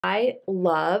I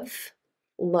love,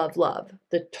 love, love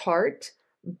the Tarte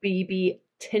BB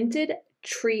Tinted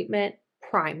Treatment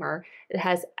Primer. It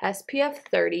has SPF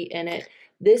 30 in it.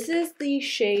 This is the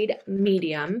shade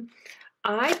medium.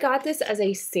 I got this as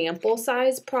a sample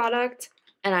size product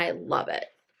and I love it.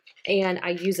 And I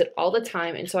use it all the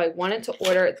time. And so I wanted to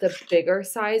order the bigger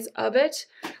size of it.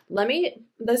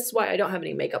 This is why I don't have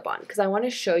any makeup on, because I want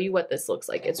to show you what this looks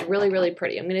like. It's really, really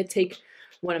pretty. I'm going to take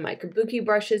one of my kabuki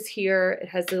brushes here. It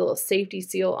has a little safety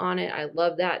seal on it. I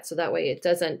love that. So that way it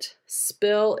doesn't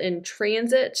spill in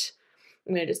transit.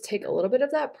 I'm going to just take a little bit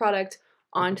of that product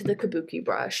onto the kabuki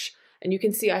brush. And you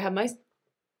can see I have my,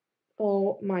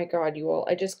 oh my God, you all,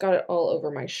 I just got it all over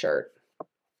my shirt.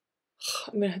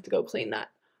 I'm going to have to go clean that.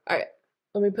 All right,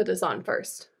 let me put this on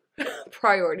first.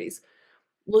 Priorities.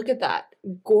 Look at that.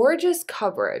 Gorgeous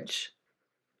coverage.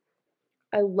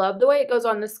 I love the way it goes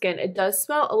on the skin. It does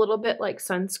smell a little bit like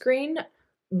sunscreen,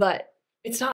 but it's not